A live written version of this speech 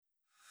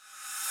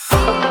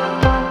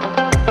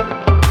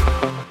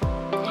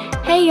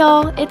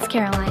y'all, it's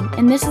Caroline,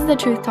 and this is the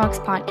Truth Talks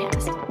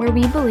podcast, where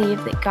we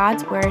believe that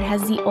God's Word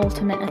has the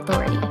ultimate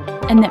authority,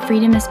 and that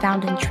freedom is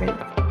found in truth.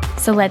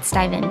 So let's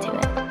dive into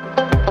it.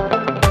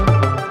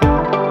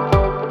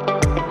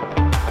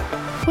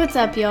 What's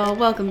up, y'all?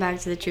 Welcome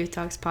back to the Truth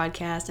Talks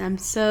podcast. I'm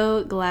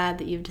so glad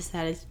that you've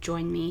decided to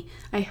join me.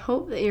 I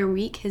hope that your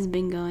week has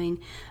been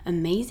going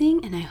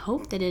amazing, and I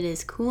hope that it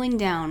is cooling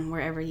down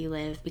wherever you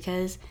live,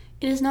 because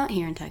it is not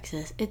here in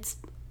Texas. It's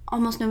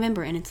almost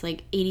November and it's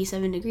like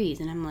 87 degrees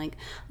and I'm like,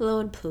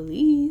 Lord,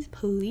 please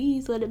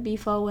let it be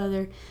fall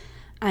weather.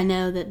 I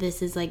know that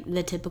this is like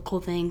the typical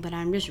thing, but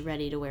I'm just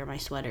ready to wear my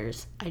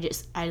sweaters.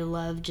 I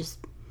love just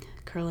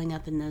curling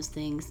up in those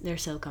things. They're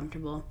so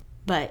comfortable.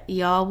 But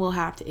y'all will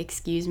have to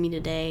excuse me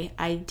today.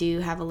 I do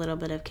have a little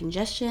bit of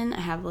congestion.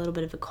 I have a little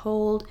bit of a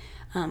cold.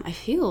 I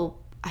feel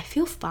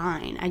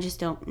fine. I just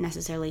don't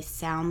necessarily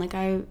sound like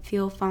I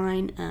feel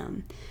fine.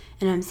 And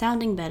I'm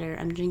sounding better.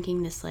 I'm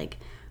drinking this like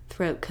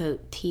throat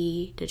coat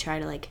tea to try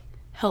to like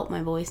help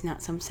my voice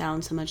not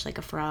sound so much like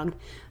a frog.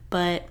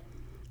 But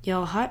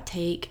y'all, hot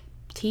take,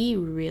 tea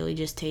really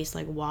just tastes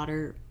like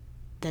water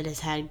that has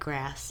had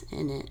grass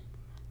in it,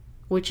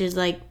 which is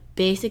like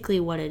basically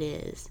what it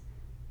is.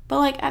 But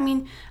like, I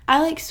mean, I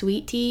like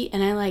sweet tea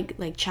and I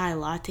like chai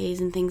lattes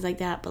and things like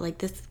that, but like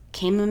this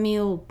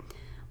chamomile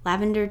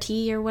lavender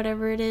tea or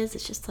whatever it is,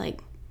 it's just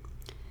like,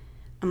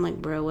 I'm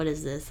like, bro, what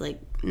is this? Like,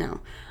 no.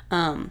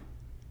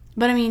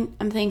 But I mean,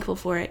 I'm thankful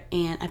for it,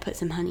 and I put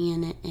some honey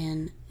in it,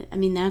 and I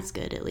mean, that's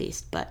good at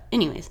least. But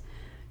anyways,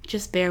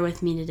 just bear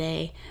with me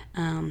today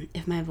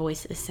if my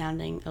voice is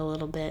sounding a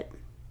little bit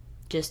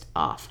just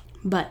off.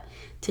 But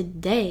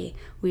today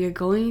we are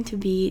going to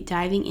be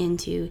diving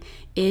into,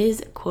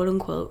 is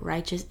quote-unquote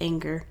righteous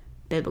anger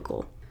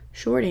biblical?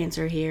 Short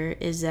answer here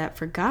is that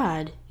for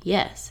God,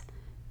 yes.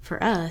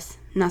 For us,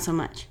 not so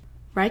much.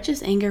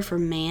 Righteous anger for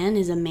man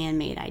is a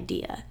man-made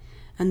idea.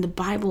 And the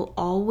Bible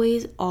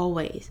always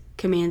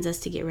commands us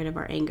to get rid of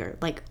our anger,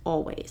 like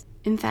always.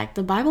 In fact,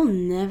 the Bible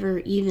never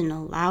even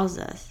allows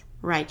us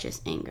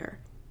righteous anger.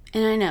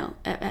 And I know,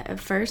 at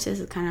first this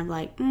is kind of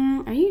like,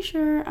 are you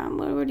sure?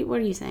 What are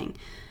you saying?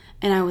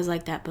 And I was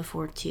like that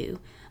before too.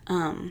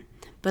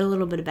 But a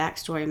little bit of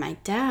backstory. My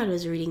dad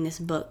was reading this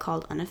book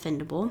called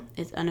Unoffendable.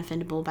 It's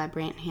Unoffendable by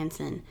Brant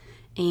Hansen.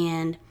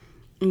 And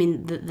I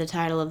mean, the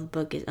title of the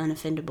book is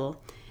Unoffendable.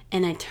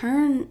 And I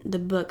turned the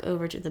book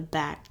over to the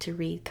back to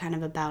read kind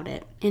of about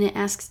it. And it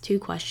asks two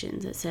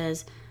questions. It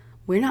says,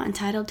 we're not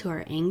entitled to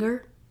our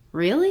anger?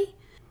 Really?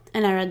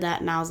 And I read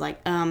that and I was like,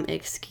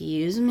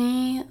 excuse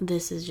me?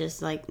 This is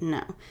just like,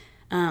 no.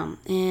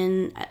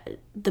 And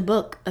the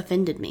book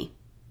offended me.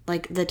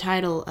 Like, the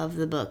title of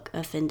the book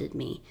offended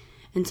me.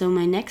 And so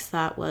my next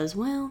thought was,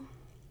 well,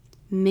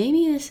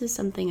 maybe this is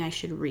something I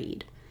should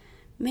read.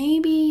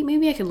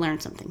 Maybe I could learn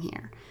something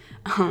here.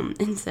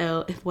 And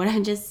so if what I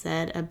just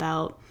said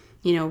about,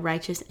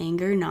 righteous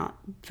anger not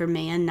for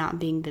man not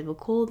being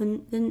biblical,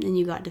 then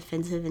you got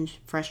defensive and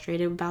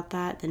frustrated about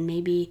that, then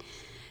maybe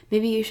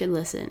you should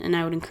listen. And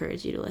I would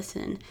encourage you to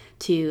listen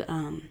to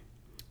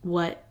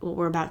what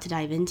we're about to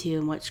dive into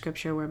and what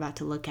scripture we're about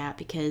to look at,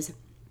 because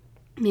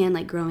man,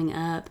 like growing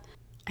up,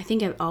 I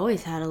think I've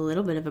always had a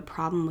little bit of a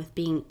problem with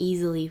being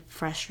easily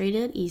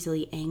frustrated,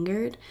 easily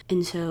angered.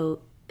 And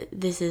so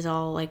this is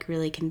all like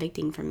really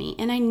convicting for me.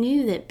 And I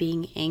knew that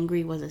being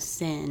angry was a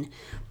sin.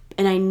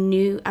 And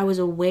I was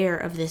aware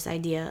of this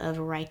idea of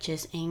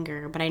righteous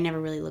anger, but I never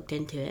really looked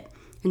into it.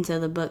 And so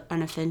the book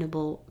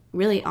Unoffendable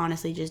really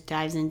honestly just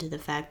dives into the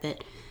fact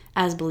that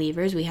as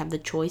believers, we have the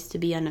choice to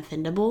be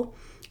unoffendable,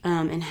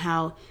 and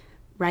how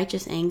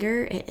righteous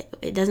anger,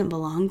 it doesn't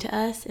belong to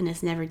us and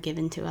it's never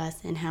given to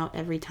us, and how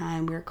every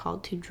time we're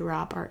called to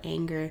drop our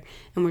anger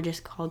and we're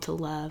just called to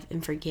love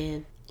and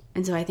forgive.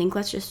 And so I think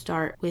let's just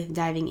start with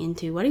diving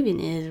into what even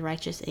is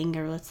righteous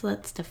anger.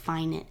 Let's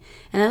define it.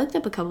 And I looked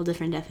up a couple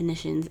different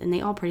definitions and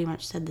they all pretty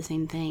much said the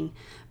same thing.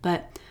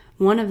 But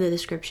one of the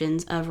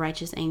descriptions of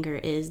righteous anger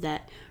is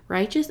that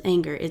righteous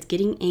anger is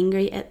getting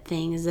angry at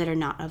things that are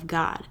not of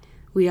God.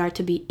 We are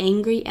to be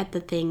angry at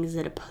the things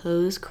that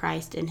oppose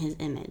Christ in his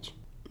image.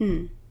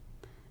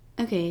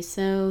 Okay,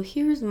 so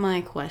here's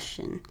my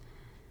question.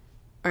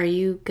 Are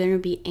you going to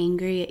be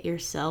angry at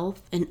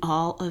yourself and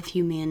all of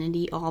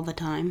humanity all the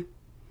time?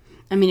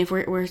 I mean, if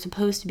we're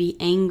supposed to be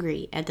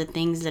angry at the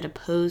things that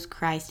oppose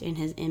Christ in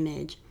his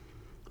image,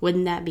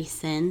 wouldn't that be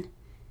sin?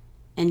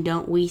 And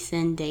don't we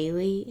sin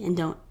daily?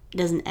 And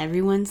doesn't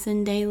everyone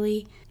sin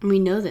daily? And we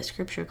know that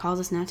scripture calls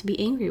us not to be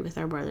angry with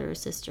our brother or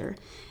sister.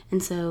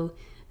 And so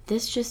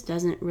this just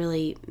doesn't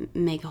really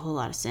make a whole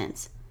lot of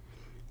sense.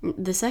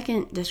 The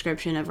second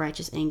description of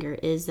righteous anger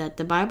is that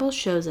the Bible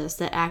shows us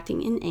that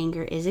acting in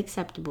anger is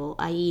acceptable,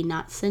 i.e.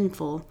 not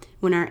sinful,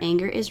 when our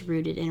anger is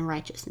rooted in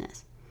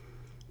righteousness.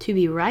 To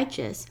be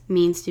righteous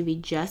means to be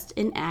just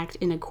and act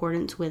in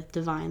accordance with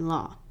divine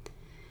law.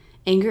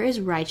 Anger is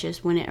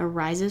righteous when it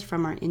arises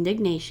from our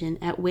indignation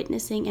at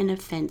witnessing an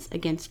offense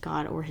against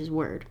God or his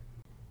word.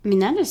 I mean,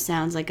 that just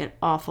sounds like an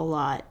awful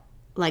lot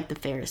like the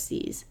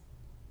Pharisees,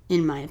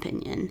 in my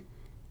opinion.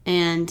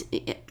 And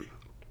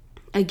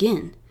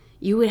again,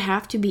 You would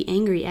have to be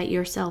angry at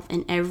yourself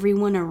and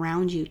everyone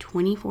around you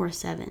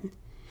 24/7.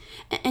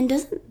 And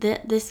doesn't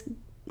this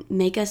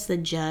make us the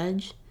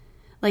judge?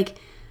 Like,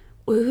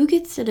 who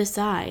gets to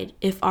decide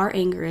if our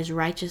anger is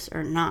righteous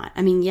or not?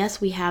 I mean,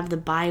 yes, we have the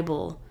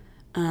Bible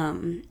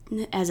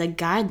as a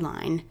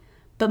guideline,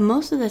 but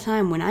most of the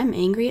time when I'm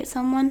angry at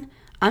someone,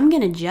 I'm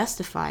going to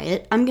justify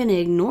it, I'm going to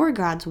ignore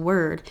God's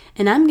word,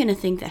 and I'm going to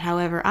think that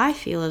however I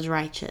feel is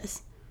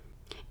righteous.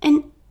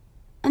 And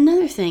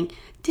another thing,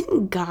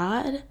 didn't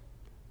God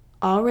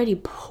already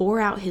pour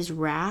out his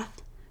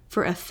wrath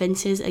for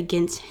offenses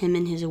against him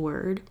and his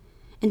word?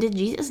 And did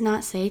Jesus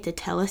not say to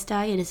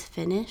Telestai, it is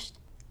finished?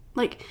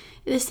 Like,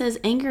 this says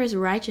anger is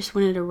righteous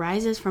when it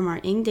arises from our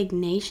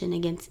indignation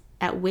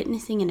at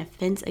witnessing an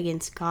offense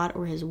against God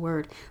or his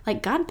word.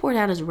 Like, God poured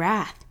out his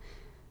wrath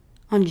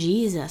on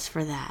Jesus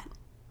for that.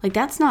 Like,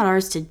 that's not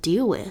ours to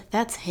deal with.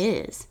 That's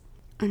his.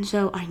 And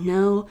so I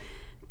know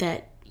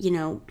that,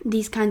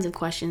 these kinds of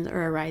questions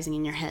are arising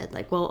in your head.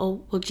 Like,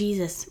 well,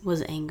 Jesus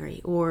was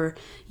angry. Or,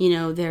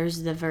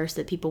 there's the verse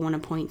that people want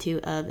to point to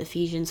of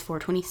Ephesians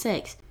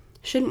 4:26.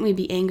 Shouldn't we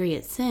be angry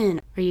at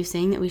sin? Are you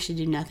saying that we should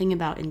do nothing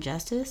about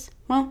injustice?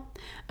 Well,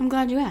 I'm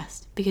glad you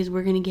asked, because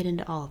we're going to get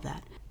into all of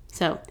that.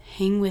 So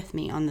hang with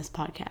me on this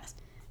podcast.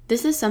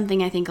 This is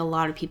something I think a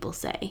lot of people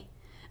say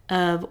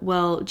of,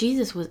 well,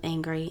 Jesus was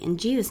angry and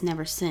Jesus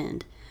never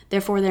sinned.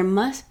 Therefore, there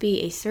must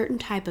be a certain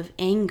type of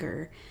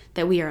anger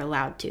that we are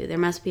allowed to. There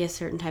must be a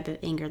certain type of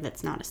anger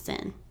that's not a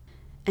sin.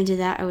 And to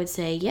that I would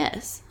say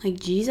yes. Like,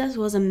 Jesus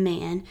was a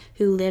man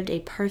who lived a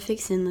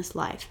perfect sinless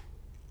life,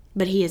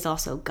 but he is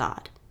also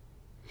God.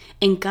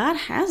 And God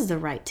has the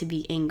right to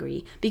be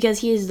angry because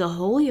he is the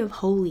Holy of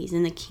Holies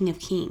and the King of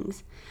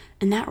Kings.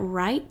 And that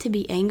right to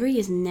be angry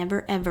is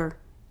never, ever,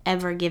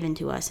 ever given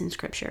to us in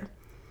Scripture.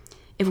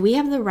 If we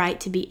have the right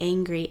to be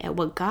angry at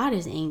what God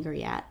is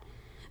angry at,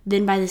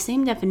 then by the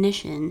same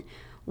definition,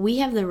 we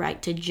have the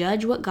right to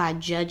judge what God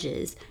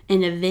judges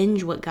and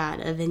avenge what God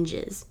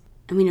avenges.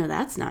 And we know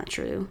that's not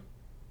true.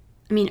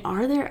 I mean,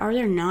 are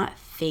there not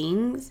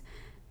things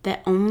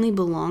that only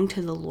belong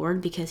to the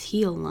Lord because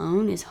he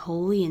alone is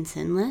holy and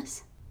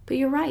sinless? But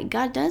you're right,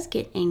 God does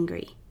get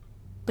angry.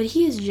 But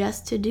he is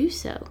just to do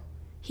so.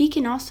 He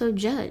can also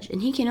judge,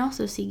 and he can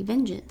also seek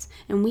vengeance,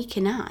 and we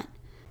cannot.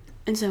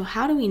 And so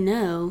how do we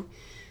know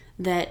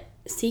that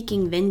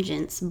seeking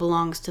vengeance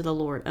belongs to the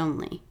Lord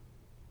only?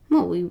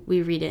 Well,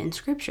 we read it in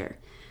Scripture.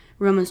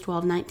 Romans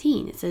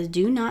 12:19, it says,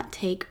 "Do not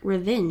take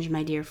revenge,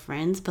 my dear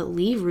friends, but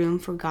leave room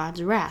for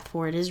God's wrath,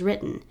 for it is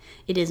written,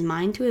 'It is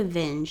mine to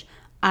avenge,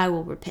 I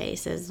will repay,'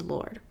 says the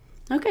Lord."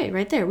 Okay,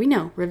 right there, we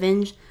know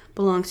revenge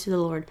belongs to the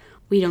Lord.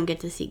 We don't get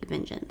to seek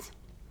vengeance.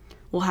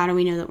 Well, how do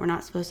we know that we're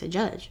not supposed to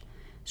judge?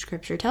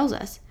 Scripture tells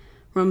us.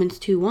 Romans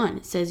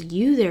 2:1 says,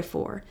 "You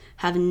therefore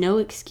have no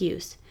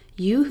excuse,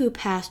 you who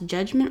pass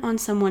judgment on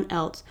someone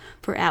else,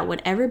 for at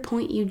whatever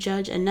point you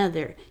judge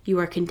another, you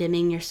are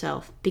condemning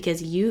yourself,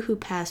 because you who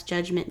pass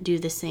judgment do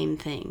the same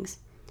things."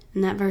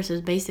 And that verse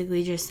is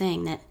basically just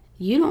saying that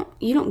you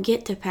don't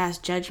get to pass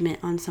judgment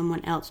on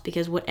someone else,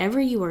 because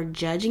whatever you are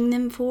judging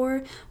them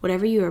for,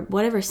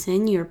 whatever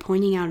sin you are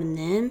pointing out in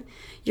them,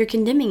 you're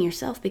condemning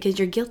yourself because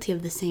you're guilty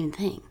of the same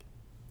thing.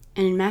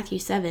 And in Matthew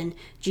 7,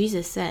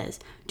 Jesus says,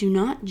 "Do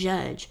not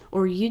judge,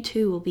 or you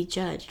too will be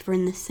judged. For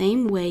in the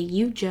same way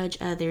you judge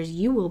others,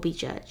 you will be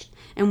judged.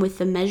 And with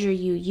the measure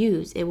you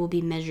use, it will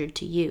be measured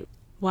to you."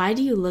 Why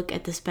do you look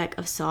at the speck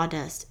of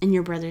sawdust in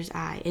your brother's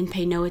eye and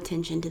pay no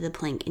attention to the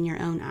plank in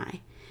your own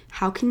eye?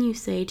 How can you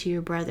say to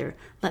your brother,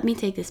 "Let me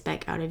take the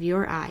speck out of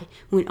your eye,"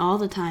 when all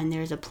the time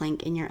there is a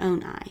plank in your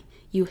own eye?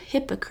 You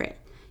hypocrite!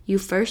 You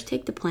first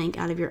take the plank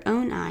out of your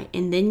own eye,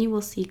 and then you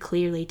will see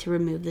clearly to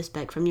remove the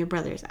speck from your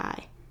brother's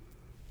eye.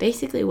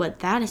 Basically what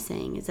that is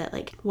saying is that,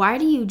 why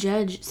do you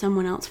judge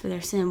someone else for their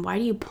sin? Why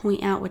do you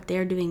point out what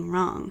they're doing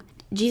wrong?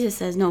 Jesus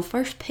says, no,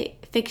 first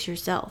fix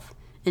yourself.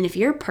 And if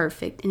you're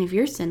perfect, and if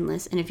you're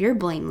sinless, and if you're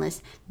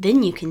blameless,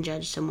 then you can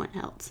judge someone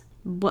else.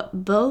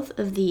 What both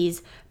of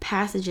these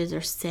passages are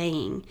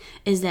saying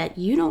is that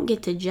you don't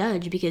get to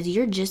judge because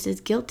you're just as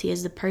guilty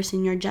as the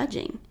person you're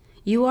judging.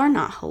 You are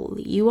not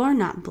holy. You are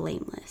not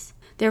blameless.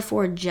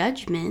 Therefore,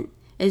 judgment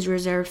is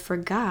reserved for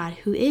God,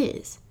 who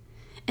is.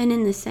 And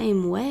in the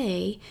same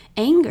way,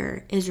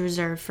 anger is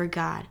reserved for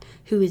God,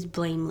 who is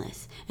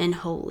blameless and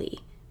holy.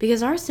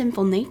 Because our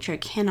sinful nature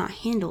cannot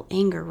handle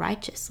anger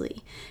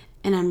righteously.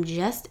 And I'm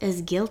just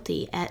as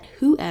guilty at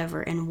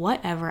whoever and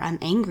whatever I'm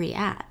angry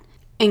at.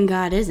 And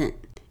God isn't.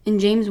 In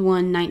James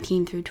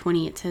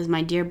 1:19-20, it says,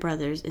 "My dear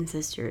brothers and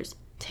sisters,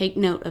 take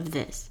note of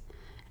this.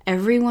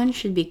 Everyone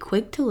should be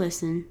quick to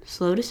listen,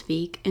 slow to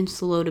speak, and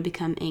slow to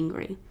become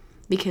angry.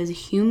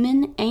 Because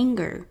human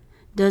anger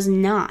does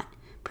not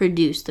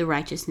produce the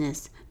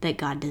righteousness that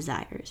God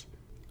desires."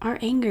 Our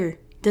anger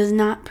does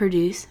not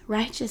produce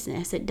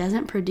righteousness. It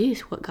doesn't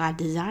produce what God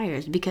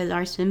desires because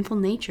our sinful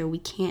nature, we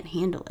can't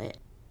handle it.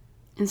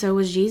 And so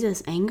was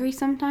Jesus angry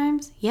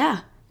sometimes?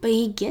 Yeah, but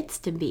he gets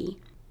to be.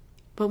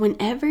 But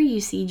whenever you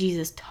see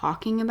Jesus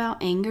talking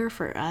about anger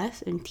for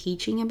us and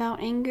teaching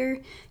about anger,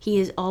 he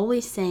is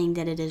always saying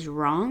that it is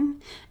wrong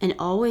and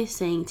always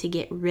saying to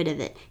get rid of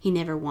it. He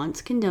never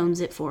once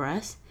condones it for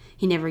us.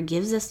 He never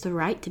gives us the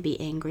right to be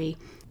angry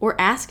or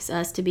asks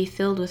us to be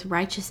filled with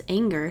righteous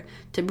anger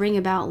to bring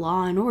about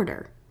law and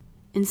order.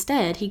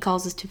 Instead, he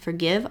calls us to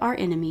forgive our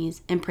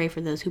enemies and pray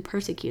for those who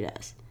persecute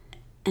us.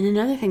 And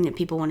another thing that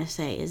people want to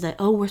say is that,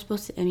 oh, we're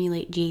supposed to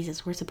emulate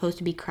Jesus. We're supposed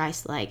to be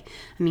Christ-like.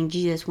 I mean,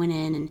 Jesus went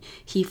in and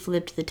he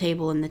flipped the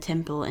table in the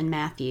temple in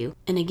Matthew.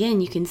 And again,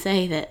 you can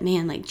say that,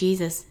 man, like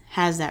Jesus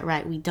has that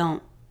right. We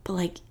don't. But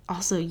like,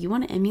 also, you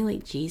want to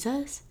emulate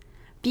Jesus?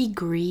 Be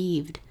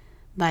grieved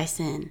by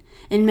sin.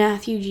 In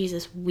Matthew,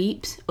 Jesus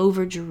weeps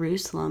over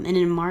Jerusalem. And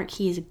in Mark,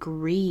 he is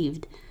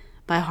grieved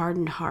by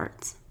hardened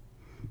hearts.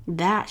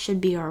 That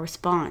should be our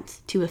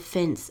response to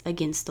offense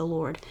against the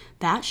Lord.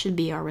 That should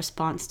be our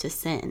response to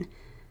sin,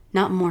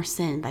 not more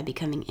sin by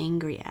becoming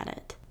angry at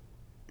it.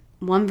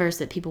 One verse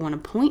that people want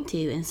to point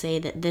to and say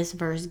that this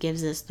verse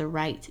gives us the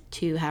right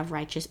to have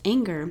righteous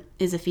anger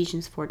is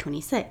Ephesians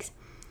 4:26.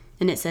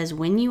 And it says,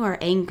 when you are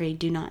angry,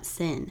 do not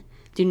sin.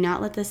 Do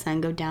not let the sun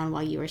go down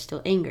while you are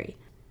still angry.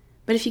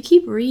 But if you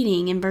keep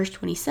reading in verse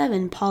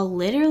 27, Paul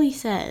literally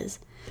says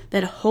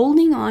that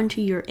holding on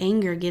to your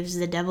anger gives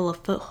the devil a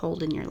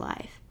foothold in your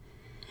life.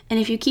 And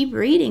if you keep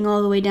reading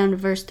all the way down to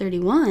verse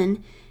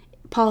 31,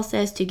 Paul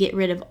says to get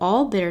rid of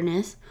all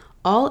bitterness,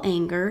 all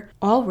anger,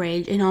 all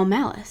rage, and all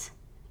malice.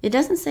 It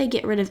doesn't say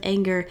get rid of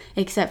anger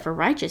except for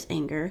righteous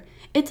anger.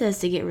 It says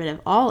to get rid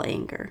of all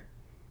anger.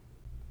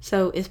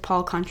 So is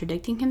Paul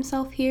contradicting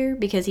himself here?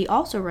 Because he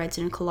also writes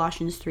in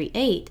Colossians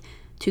 3:8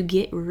 to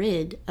get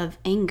rid of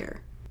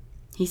anger.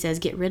 He says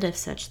get rid of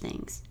such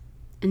things.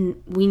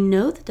 And we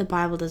know that the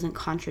Bible doesn't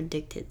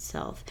contradict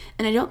itself.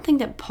 And I don't think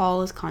that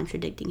Paul is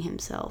contradicting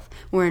himself.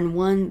 We're in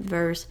one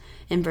verse,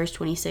 in verse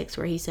 26,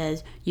 where he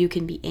says, you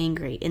can be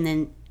angry. And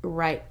then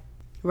right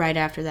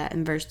after that,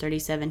 in verse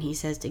 37, he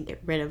says to get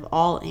rid of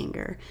all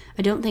anger.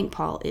 I don't think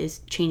Paul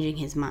is changing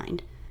his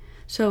mind.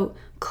 So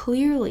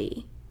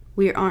clearly,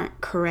 we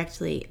aren't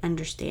correctly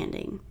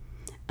understanding.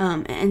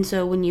 And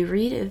so when you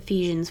read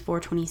Ephesians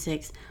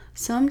 4:26,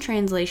 some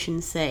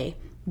translations say,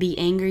 be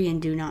angry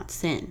and do not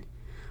sin.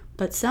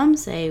 But some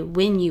say,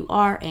 when you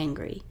are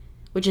angry,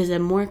 which is a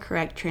more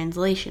correct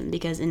translation,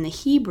 because in the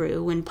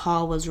Hebrew, when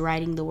Paul was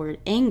writing the word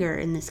anger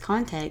in this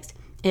context,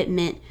 it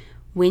meant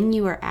when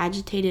you are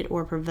agitated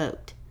or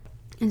provoked.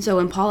 And so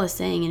when Paul is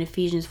saying in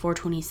Ephesians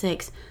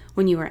 4:26,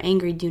 when you are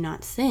angry, do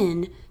not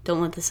sin,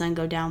 don't let the sun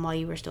go down while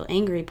you are still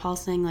angry,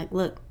 Paul's saying, like,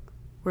 look,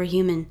 we're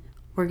human.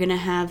 We're going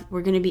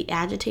to be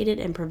agitated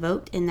and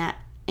provoked, and that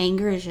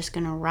anger is just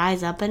going to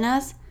rise up in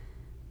us,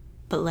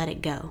 but let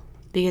it go.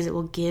 Because it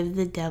will give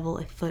the devil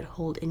a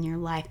foothold in your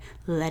life.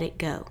 Let it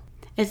go.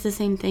 It's the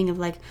same thing of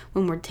like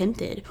when we're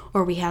tempted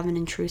or we have an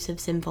intrusive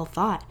sinful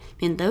thought.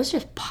 Man, those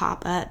just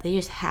pop up. They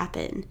just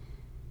happen.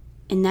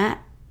 And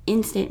that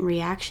instant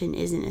reaction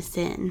isn't a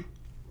sin.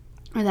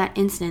 Or that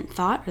instant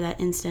thought or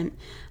that instant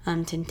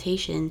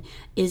temptation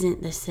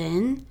isn't the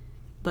sin.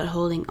 But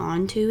holding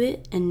on to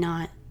it and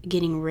not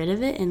getting rid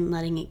of it and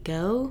letting it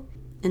go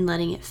and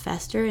letting it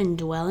fester and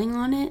dwelling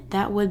on it,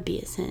 that would be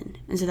a sin.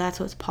 And so that's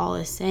what Paul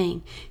is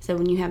saying. So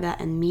when you have that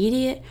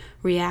immediate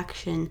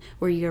reaction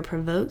where you're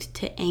provoked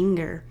to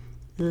anger,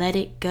 let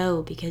it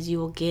go because you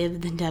will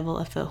give the devil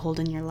a foothold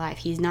in your life.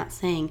 He's not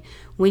saying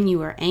when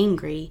you are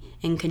angry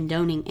and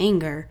condoning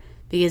anger,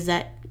 because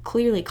that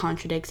clearly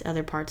contradicts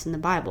other parts in the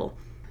Bible.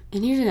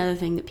 And here's another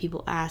thing that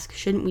people ask,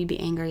 shouldn't we be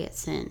angry at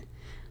sin?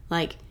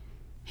 Like,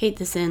 hate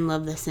the sin,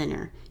 love the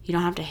sinner. You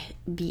don't have to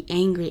be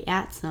angry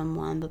at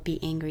someone, but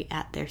be angry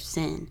at their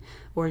sin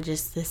or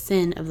just the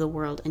sin of the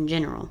world in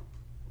general.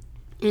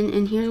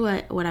 And here's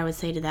what I would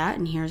say to that,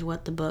 and here's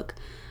what the book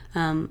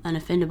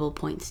Unoffendable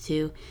points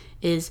to,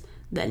 is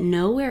that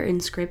nowhere in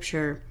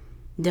Scripture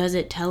does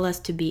it tell us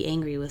to be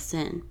angry with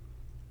sin.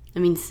 I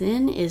mean,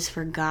 sin is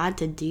for God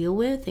to deal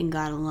with and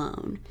God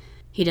alone.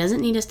 He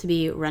doesn't need us to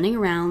be running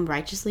around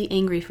righteously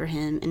angry for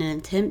him in an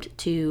attempt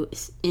to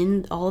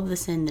end all of the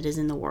sin that is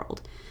in the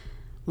world.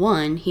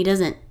 One, he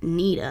doesn't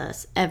need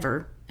us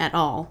ever at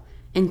all.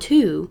 And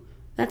two,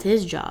 that's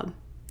his job,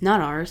 not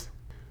ours.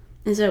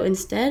 And so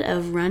instead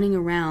of running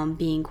around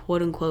being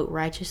quote unquote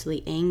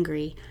righteously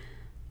angry,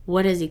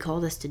 what has he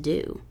called us to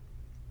do?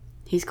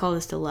 He's called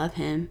us to love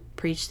him,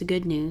 preach the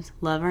good news,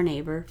 love our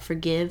neighbor,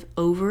 forgive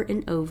over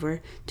and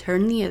over,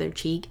 turn the other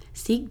cheek,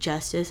 seek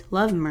justice,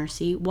 love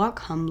mercy, walk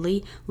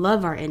humbly,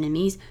 love our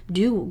enemies,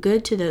 do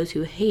good to those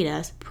who hate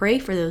us, pray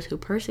for those who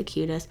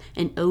persecute us,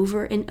 and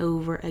over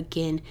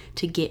again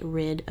to get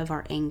rid of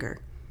our anger.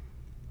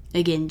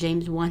 Again,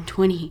 James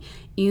 1:20,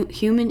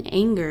 human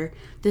anger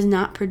does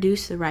not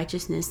produce the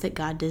righteousness that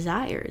God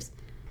desires.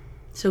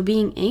 So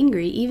being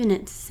angry, even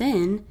at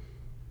sin,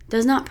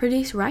 does not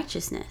produce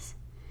righteousness.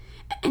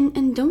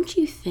 And don't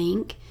you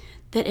think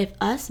that if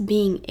us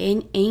being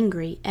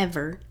angry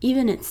ever,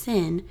 even at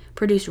sin,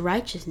 produced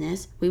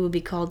righteousness, we would be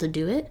called to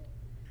do it?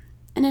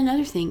 And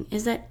another thing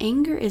is that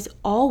anger is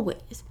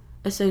always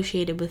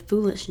associated with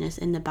foolishness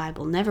in the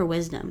Bible, never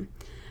wisdom.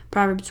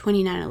 Proverbs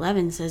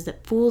 29:11 says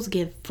that fools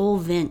give full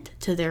vent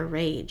to their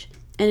rage.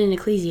 And in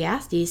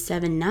Ecclesiastes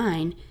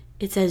 7:9,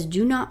 it says,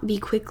 "Do not be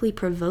quickly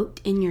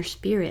provoked in your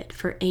spirit,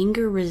 for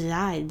anger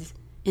resides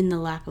in the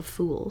lap of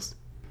fools."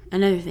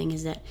 Another thing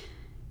is that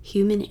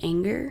human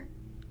anger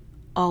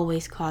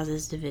always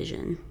causes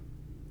division.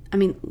 I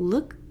mean,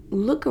 look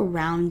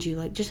around you.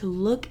 Like, just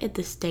look at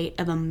the state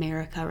of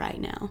America right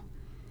now.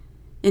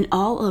 And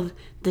all of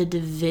the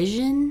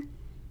division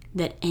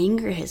that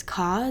anger has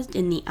caused,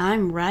 and the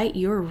I'm right,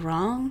 you're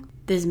wrong,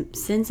 this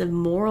sense of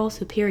moral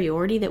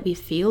superiority that we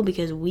feel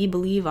because we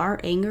believe our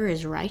anger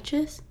is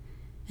righteous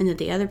and that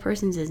the other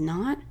person's is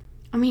not.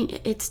 I mean,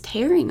 it's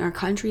tearing our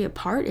country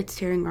apart. It's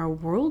tearing our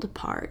world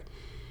apart.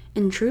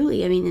 And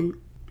truly, I mean, and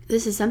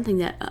this is something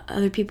that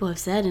other people have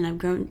said and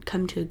I've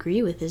come to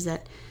agree with, is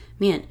that,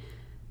 man,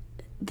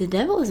 the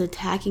devil is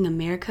attacking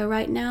America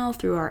right now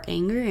through our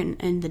anger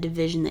and the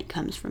division that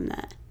comes from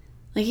that.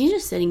 Like, he's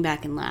just sitting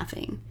back and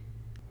laughing.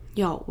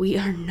 Y'all, we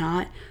are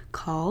not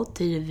called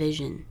to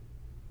division.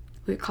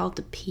 We're called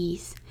to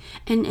peace.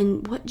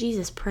 And what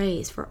Jesus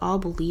prays for all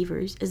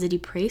believers is that he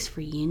prays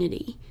for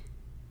unity.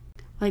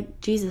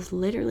 Like, Jesus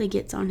literally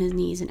gets on his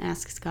knees and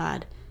asks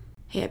God,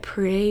 hey, I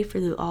pray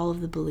for all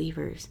of the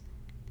believers,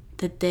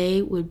 that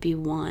they would be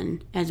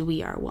one as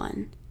we are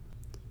one.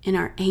 And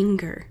our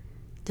anger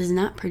does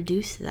not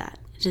produce that.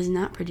 It does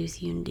not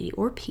produce unity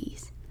or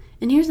peace.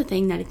 And here's the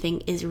thing that I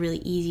think is really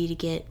easy to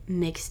get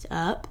mixed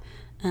up,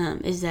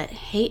 is that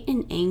hate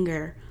and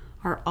anger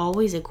are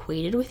always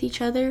equated with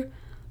each other,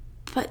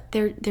 but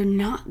they're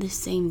not the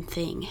same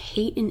thing.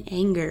 Hate and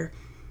anger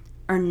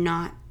are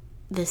not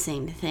the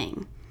same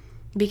thing,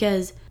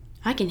 because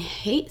I can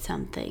hate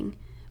something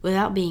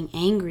without being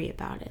angry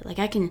about it. Like,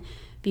 I can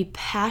be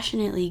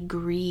passionately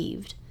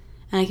grieved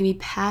and I can be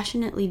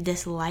passionately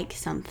dislike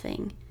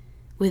something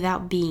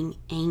without being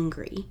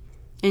angry.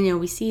 And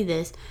we see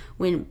this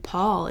when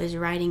Paul is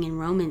writing in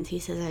Romans. He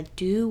says, I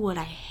do what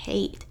I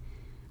hate,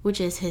 which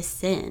is his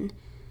sin.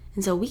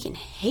 And so we can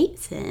hate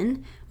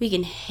sin. We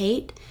can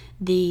hate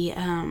the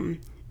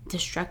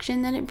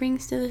destruction that it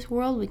brings to this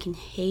world. We can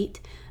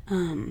hate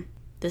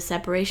the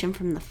separation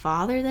from the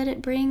Father that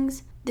it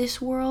brings this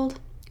world.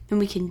 And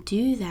we can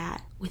do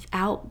that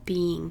without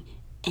being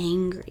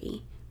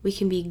angry. We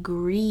can be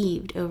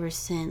grieved over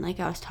sin, like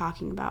I was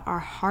talking about. Our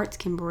hearts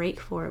can break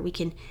for it. We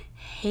can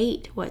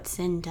hate what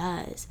sin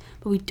does,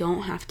 but we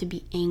don't have to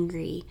be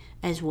angry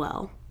as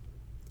well.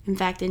 In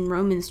fact, in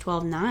Romans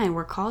 12:9,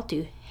 we're called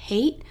to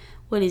hate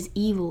what is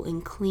evil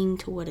and cling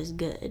to what is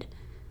good.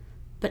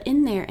 But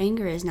in there,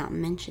 anger is not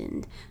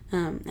mentioned.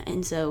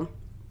 And so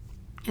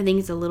I think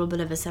it's a little bit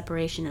of a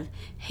separation of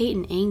hate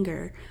and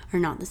anger are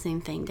not the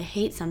same thing. To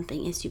hate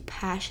something is to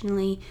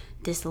passionately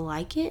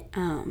dislike it,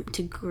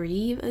 to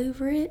grieve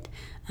over it,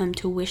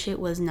 to wish it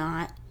was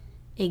not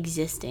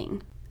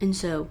existing. And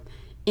so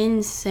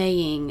in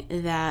saying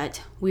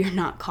that we are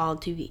not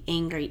called to be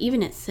angry,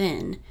 even at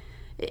sin,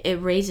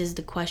 it raises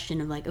the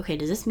question of like, okay,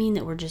 does this mean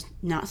that we're just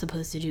not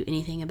supposed to do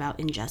anything about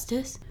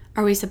injustice?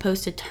 Are we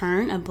supposed to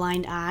turn a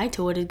blind eye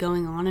to what is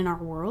going on in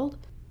our world?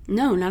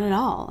 No, not at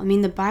all. I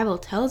mean, the Bible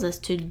tells us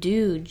to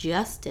do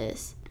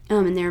justice.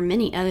 And there are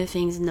many other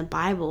things in the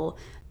Bible,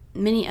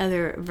 many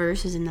other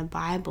verses in the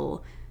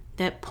Bible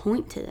that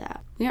point to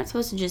that. We aren't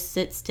supposed to just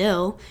sit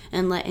still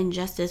and let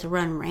injustice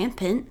run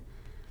rampant.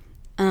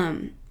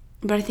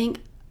 But I think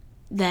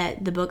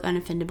that the book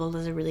Unoffendable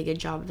does a really good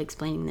job of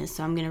explaining this.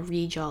 So I'm going to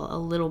read y'all a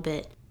little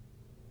bit.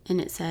 And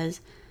it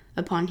says,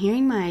 upon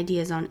hearing my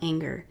ideas on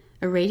anger,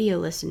 a radio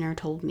listener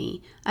told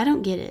me, I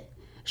don't get it.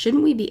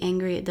 Shouldn't we be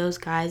angry at those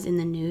guys in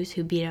the news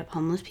who beat up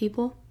homeless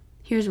people?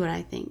 Here's what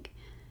I think.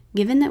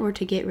 Given that we're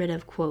to get rid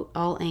of, quote,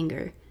 all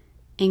anger,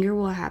 anger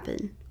will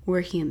happen.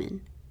 We're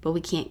human, but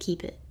we can't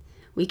keep it.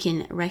 We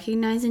can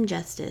recognize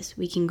injustice,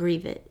 we can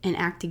grieve it, and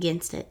act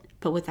against it,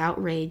 but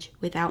without rage,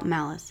 without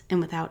malice, and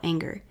without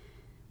anger.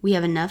 We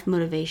have enough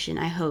motivation,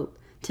 I hope,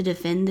 to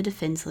defend the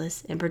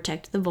defenseless and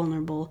protect the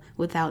vulnerable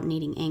without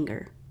needing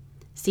anger.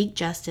 Seek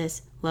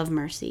justice, love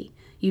mercy.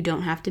 You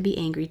don't have to be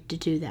angry to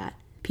do that.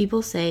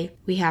 People say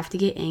we have to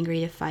get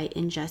angry to fight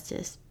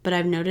injustice, but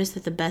I've noticed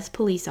that the best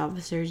police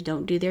officers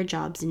don't do their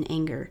jobs in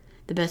anger.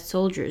 The best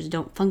soldiers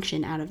don't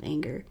function out of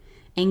anger.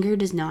 Anger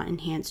does not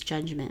enhance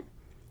judgment.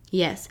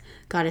 Yes,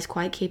 God is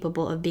quite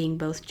capable of being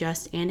both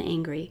just and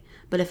angry,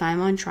 but if I'm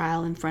on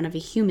trial in front of a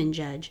human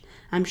judge,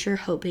 I'm sure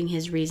hoping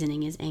his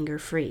reasoning is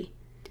anger-free.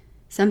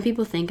 Some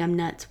people think I'm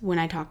nuts when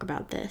I talk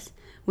about this,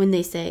 when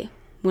I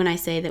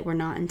say that we're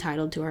not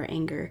entitled to our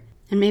anger,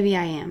 and maybe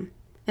I am.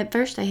 At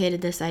first I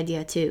hated this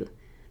idea too.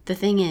 The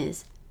thing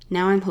is,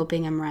 now I'm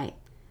hoping I'm right,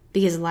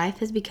 because life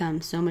has become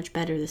so much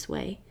better this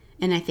way,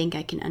 and I think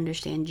I can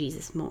understand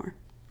Jesus more.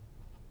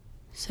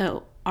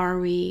 So, are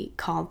we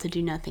called to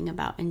do nothing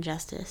about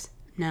injustice?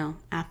 No,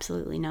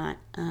 absolutely not.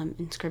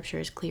 And Scripture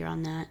is clear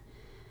on that.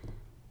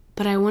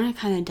 But I want to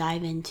kind of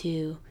dive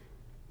into,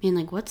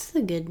 what's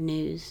the good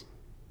news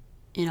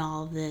in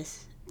all of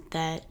this?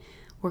 That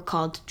we're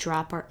called to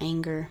drop our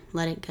anger,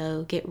 let it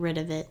go, get rid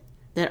of it,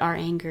 that our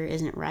anger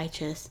isn't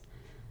righteous.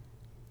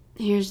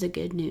 Here's the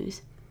good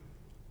news.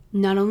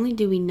 Not only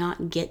do we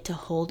not get to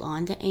hold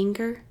on to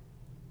anger,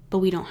 but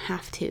we don't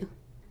have to.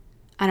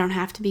 I don't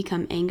have to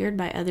become angered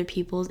by other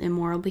people's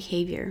immoral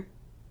behavior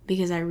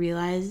because I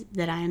realize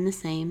that I am the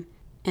same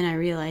and I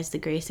realize the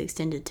grace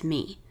extended to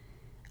me.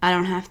 I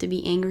don't have to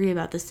be angry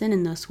about the sin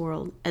in this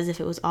world as if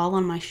it was all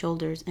on my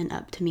shoulders and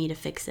up to me to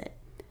fix it.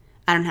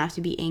 I don't have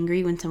to be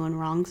angry when someone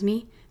wrongs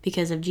me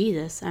because of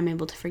Jesus. I'm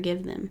able to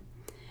forgive them.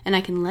 And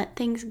I can let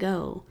things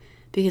go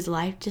because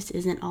life just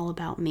isn't all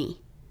about me.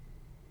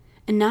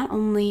 And not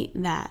only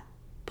that,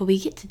 but we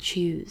get to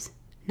choose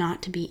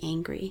not to be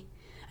angry.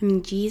 I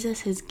mean,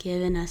 Jesus has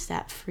given us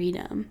that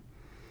freedom.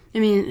 I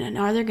mean, and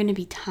are there going to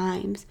be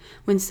times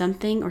when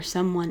something or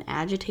someone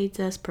agitates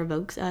us,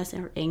 provokes us,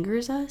 or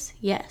angers us?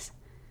 Yes,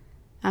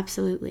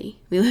 absolutely.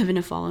 We live in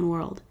a fallen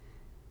world.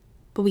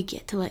 But we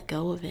get to let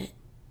go of it.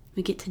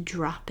 We get to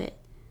drop it.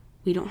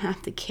 We don't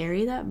have to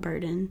carry that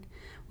burden.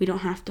 We don't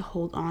have to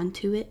hold on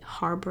to it,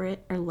 harbor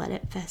it, or let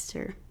it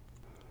fester.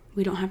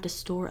 We don't have to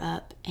store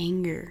up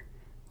anger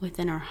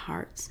within our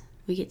hearts.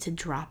 We get to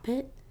drop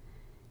it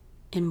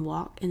and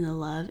walk in the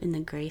love and the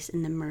grace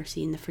and the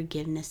mercy and the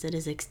forgiveness that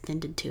is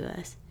extended to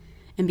us.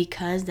 And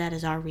because that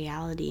is our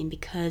reality and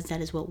because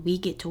that is what we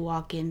get to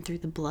walk in through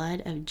the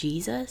blood of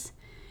Jesus,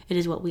 it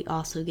is what we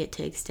also get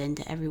to extend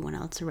to everyone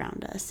else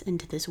around us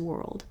into this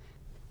world.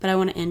 But I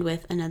want to end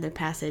with another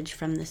passage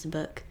from this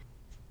book.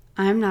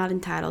 I'm not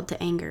entitled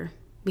to anger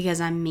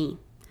because I'm me.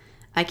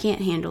 I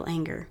can't handle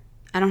anger.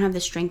 I don't have the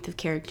strength of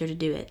character to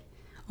do it.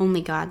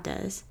 Only God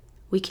does.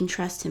 We can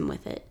trust him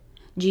with it.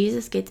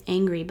 Jesus gets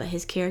angry, but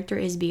his character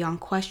is beyond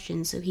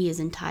question, so he is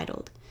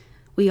entitled.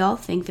 We all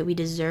think that we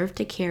deserve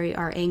to carry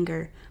our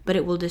anger, but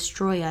it will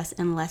destroy us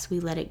unless we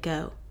let it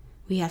go.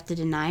 We have to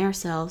deny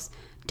ourselves,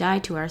 die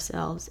to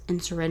ourselves,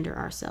 and surrender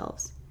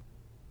ourselves.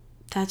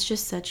 That's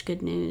just such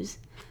good news,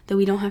 that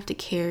we don't have to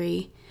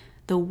carry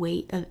the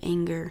weight of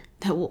anger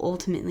that will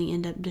ultimately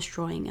end up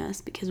destroying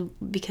us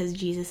because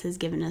Jesus has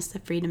given us the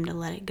freedom to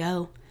let it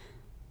go.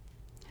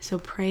 So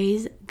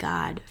praise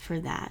God for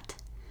that.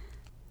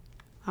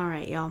 All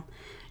right, y'all.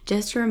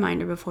 Just a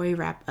reminder before we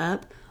wrap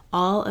up,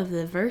 all of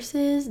the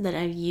verses that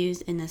I've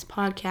used in this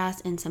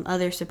podcast and some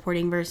other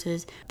supporting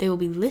verses, they will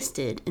be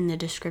listed in the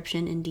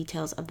description and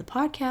details of the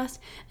podcast,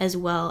 as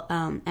well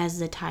as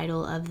the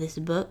title of this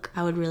book.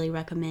 I would really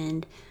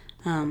recommend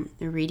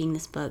reading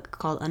this book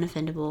called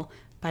Unoffendable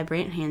by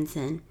Brant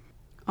Hansen.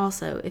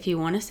 Also, if you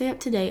want to stay up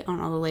to date on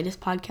all the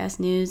latest podcast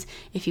news,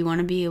 if you want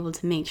to be able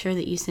to make sure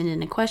that you send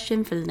in a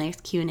question for the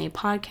next Q&A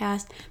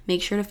podcast,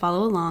 make sure to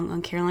follow along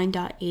on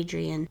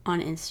caroline.adrian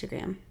on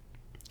Instagram.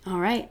 All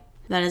right,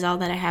 that is all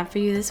that I have for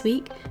you this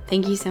week.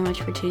 Thank you so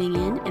much for tuning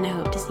in, and I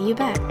hope to see you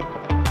back.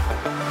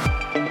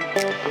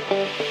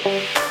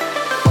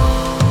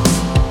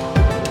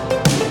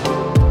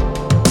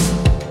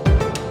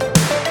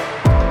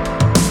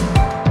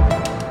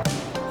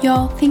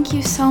 Y'all, thank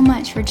you so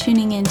much for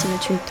tuning in to the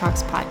Truth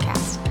Talks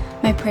podcast.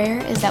 My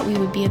prayer is that we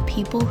would be a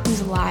people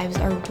whose lives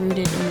are rooted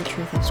in the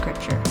truth of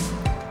Scripture.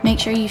 Make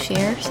sure you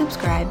share,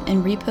 subscribe,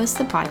 and repost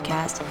the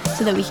podcast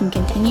so that we can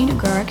continue to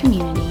grow our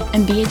community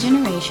and be a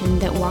generation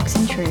that walks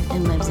in truth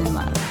and lives in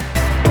love.